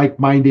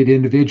like-minded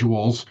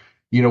individuals,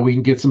 we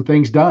can get some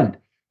things done.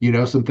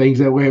 Some things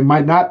that we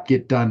might not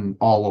get done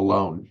all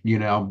alone.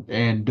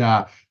 And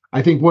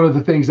I think one of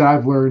the things that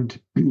I've learned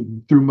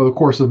through the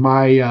course of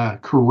my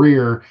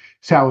career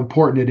is how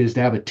important it is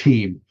to have a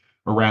team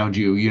around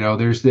you.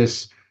 There's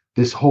this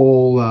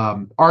whole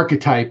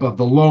archetype of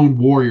the lone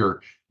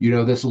warrior.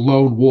 This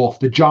lone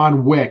wolf, the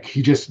John Wick.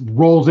 He just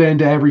rolls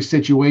into every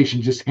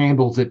situation, just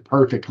handles it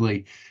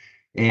perfectly.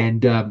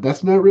 And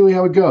that's not really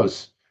how it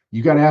goes.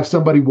 You got to have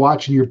somebody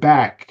watching your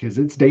back because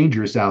it's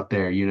dangerous out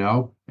there,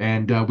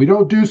 and we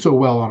don't do so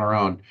well on our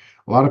own.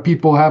 A lot of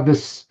people have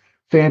this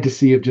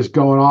fantasy of just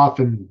going off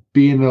and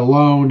being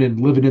alone and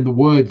living in the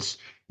woods,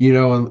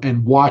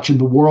 and watching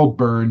the world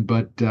burn.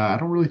 But I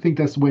don't really think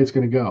that's the way it's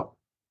going to go.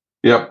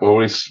 Yeah, well,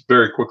 we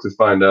very quickly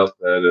find out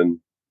that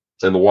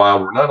in the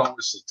wild, we're not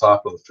always at the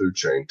top of the food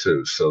chain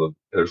too. So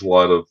there's a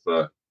lot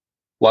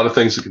of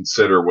things to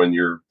consider when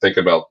you're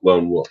thinking about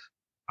lone wolf.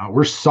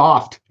 We're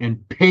soft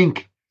and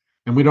pink,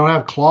 and we don't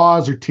have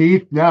claws or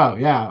teeth. No,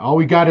 yeah, all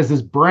we got is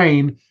this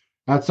brain.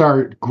 That's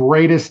our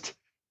greatest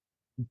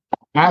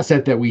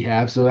asset that we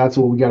have. So that's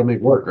what we got to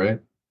make work, right?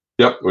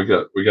 Yep, we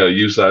got to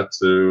use that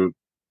to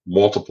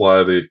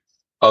multiply the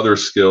other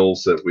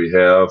skills that we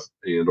have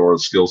or the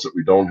skills that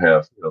we don't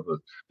have.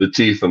 The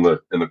teeth and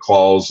the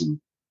claws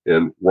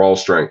and raw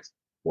strength.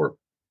 Well,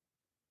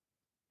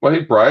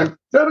 hey, Brian,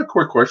 got a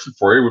quick question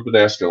for you. We've been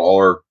asking all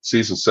our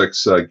season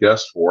 6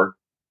 guests for.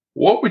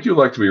 What would you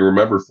like to be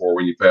remembered for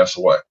when you pass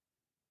away?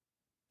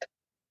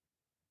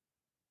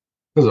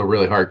 This is a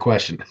really hard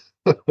question.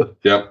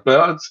 Yeah,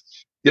 well,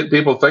 it's get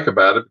people to think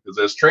about it because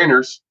as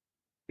trainers,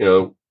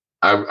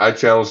 I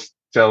challenge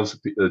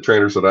the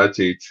trainers that I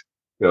teach.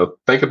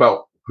 Think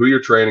about who you're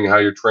training, how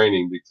you're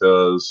training,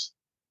 because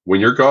when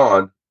you're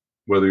gone,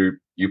 whether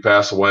you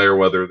pass away or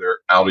whether they're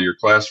out of your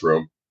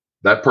classroom,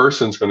 that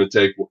person's going to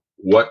take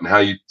what and how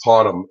you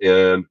taught them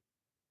and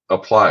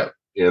apply it.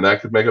 And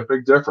that could make a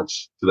big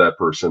difference to that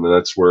person. And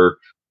that's where I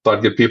thought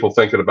I'd get people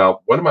thinking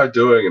about what am I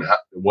doing and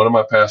what am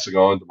I passing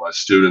on to my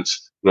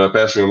students? Am I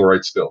passing on the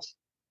right skills?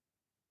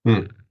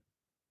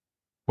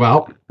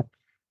 Well,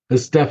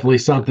 it's definitely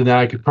something that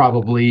I could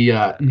probably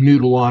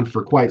noodle on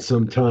for quite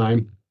some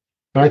time.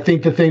 But I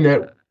think the thing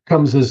that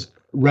comes as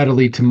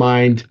readily to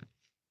mind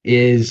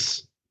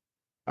is,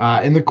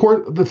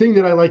 the thing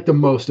that I like the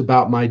most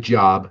about my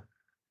job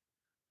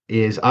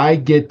is I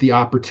get the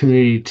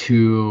opportunity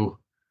to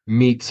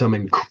meet some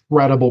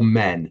incredible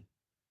men,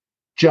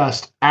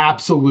 just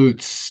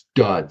absolute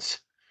studs.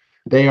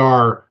 They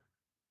are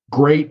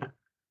great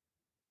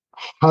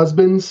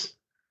husbands,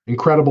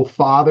 incredible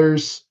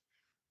fathers,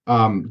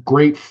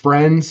 great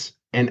friends,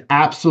 and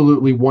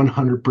absolutely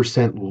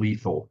 100%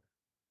 lethal.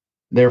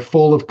 They're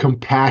full of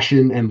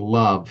compassion and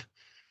love.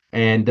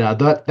 And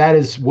that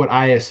is what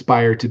I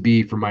aspire to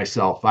be for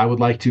myself. I would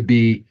like to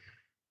be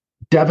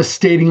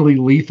devastatingly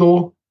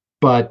lethal,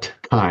 but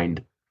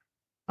kind.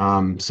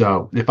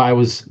 So if I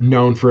was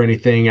known for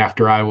anything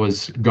after I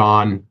was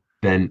gone,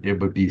 then it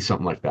would be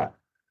something like that.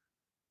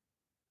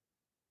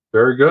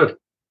 Very good.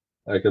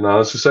 I can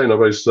honestly say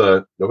nobody's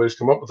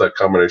come up with that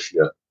combination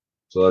yet.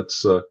 So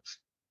that's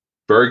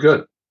very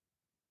good.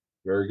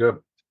 Very good.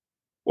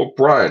 Well,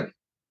 Brian,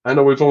 I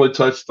know we've only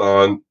touched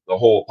on the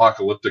whole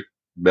apocalyptic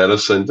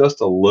medicine just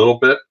a little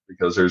bit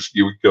because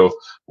you would go a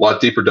lot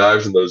deeper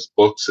dives in those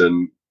books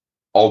and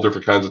all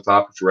different kinds of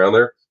topics around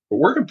there. But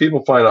where can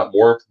people find out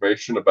more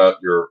information about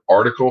your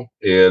article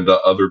and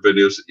other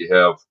videos that you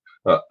have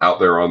out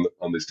there on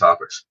these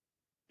topics?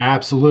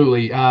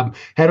 Absolutely.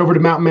 Head over to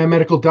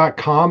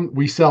mountainmanmedical.com.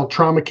 We sell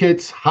trauma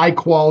kits, high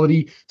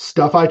quality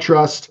stuff I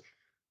trust.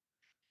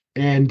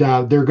 And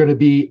they're going to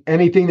be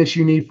anything that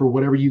you need for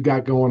whatever you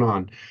got going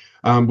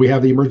on. We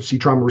have the emergency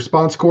trauma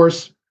response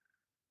course.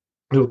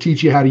 It'll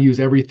teach you how to use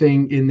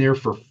everything in there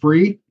for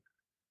free.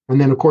 And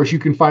then, of course, you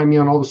can find me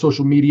on all the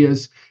social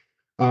medias.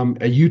 At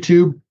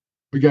YouTube,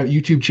 we got a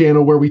YouTube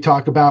channel where we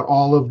talk about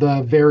all of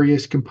the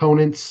various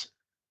components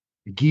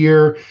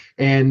gear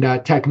and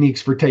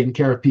techniques for taking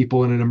care of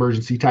people in an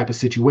emergency type of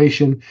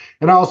situation.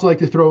 And I also like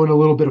to throw in a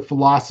little bit of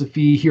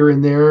philosophy here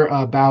and there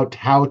about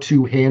how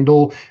to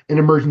handle an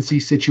emergency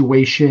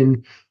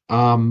situation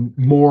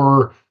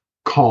more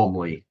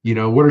calmly.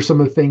 What are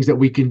some of the things that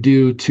we can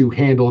do to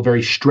handle a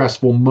very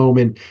stressful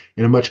moment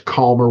in a much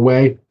calmer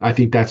way? I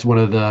think that's one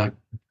of the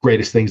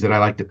greatest things that I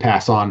like to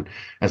pass on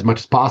as much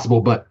as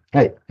possible. But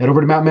hey, head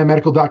over to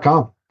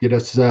mountainmanmedical.com. Get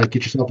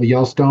yourself a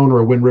Yellowstone or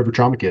a Wind River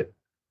trauma kit.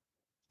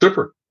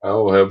 Super.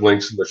 I'll have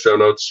links in the show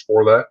notes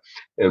for that.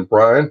 And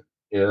Brian,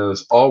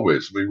 as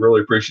always, we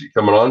really appreciate you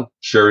coming on,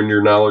 sharing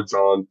your knowledge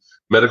on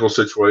medical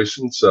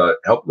situations,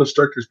 helping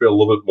instructors be a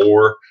little bit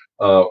more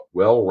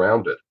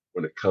well-rounded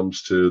when it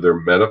comes to their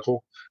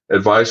medical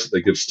advice that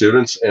they give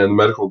students and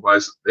medical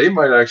advice that they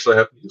might actually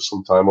have to use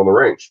sometime on the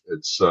range.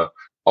 It's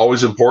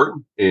always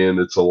important, and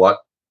it's a lot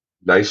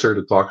nicer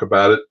to talk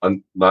about it,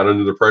 not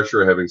under the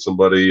pressure of having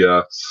somebody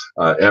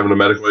having a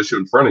medical issue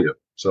in front of you.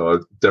 So I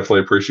definitely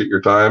appreciate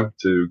your time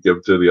to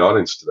give to the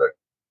audience today.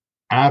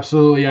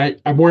 Absolutely.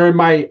 I'm wearing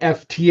my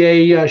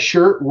FTA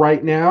shirt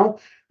right now.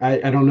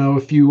 I don't know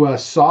if you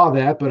saw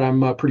that, but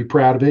I'm pretty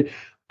proud of it.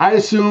 I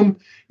assume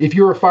if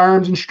you're a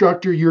firearms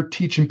instructor, you're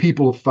teaching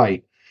people to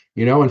fight,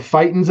 and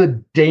fighting's a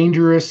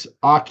dangerous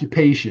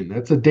occupation.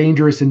 That's a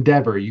dangerous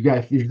endeavor.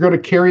 If you're going to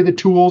carry the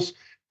tools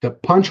to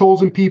punch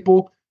holes in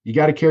people, you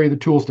got to carry the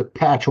tools to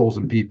patch holes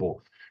in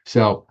people.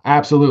 So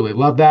absolutely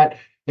love that.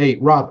 Hey,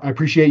 Rob, I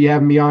appreciate you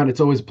having me on. It's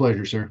always a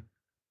pleasure, sir.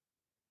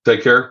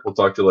 Take care. We'll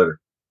talk to you later.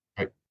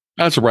 All right.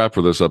 That's a wrap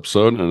for this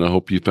episode, and I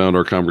hope you found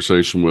our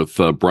conversation with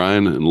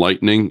Brian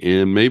enlightening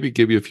and maybe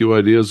give you a few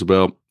ideas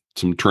about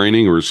some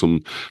training or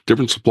some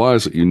different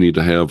supplies that you need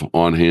to have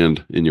on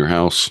hand in your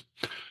house,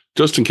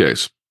 just in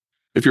case.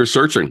 If you're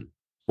searching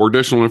for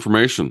additional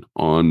information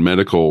on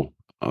medical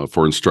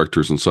for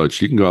instructors and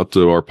such, you can go out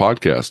to our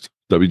podcast,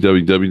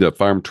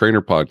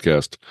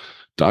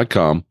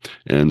 www.firearmtrainerpodcast.com,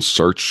 and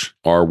search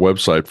our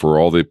website for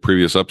all the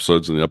previous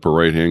episodes in the upper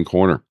right-hand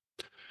corner.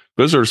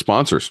 Visit our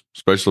sponsors,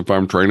 especially the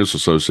Firearm Trainers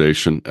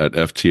Association at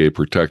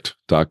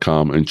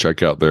ftaprotect.com, and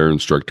check out their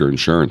instructor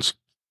insurance.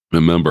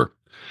 Remember,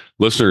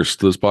 listeners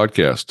to this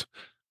podcast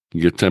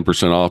can get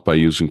 10% off by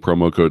using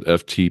promo code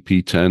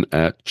FTP10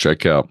 at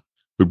checkout.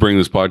 We bring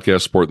this podcast to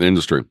support the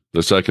industry,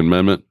 the Second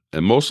Amendment,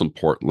 and most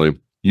importantly,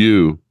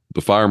 you,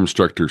 the firearm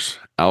instructors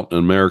out in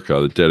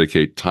America that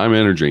dedicate time and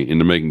energy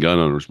into making gun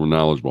owners more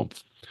knowledgeable.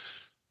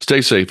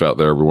 Stay safe out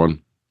there,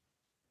 everyone.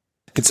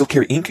 Concealed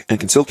Carry Inc. and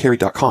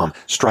ConcealedCarry.com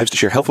strives to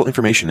share helpful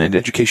information and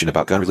education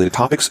about gun-related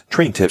topics,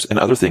 training tips, and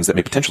other things that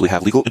may potentially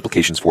have legal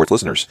implications for its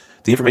listeners.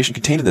 The information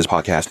contained in this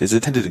podcast is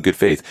intended in good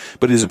faith,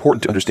 but it is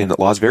important to understand that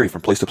laws vary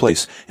from place to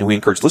place, and we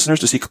encourage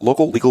listeners to seek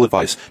local legal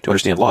advice to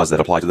understand laws that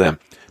apply to them.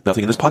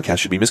 Nothing in this podcast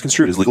should be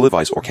misconstrued as legal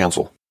advice or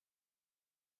counsel.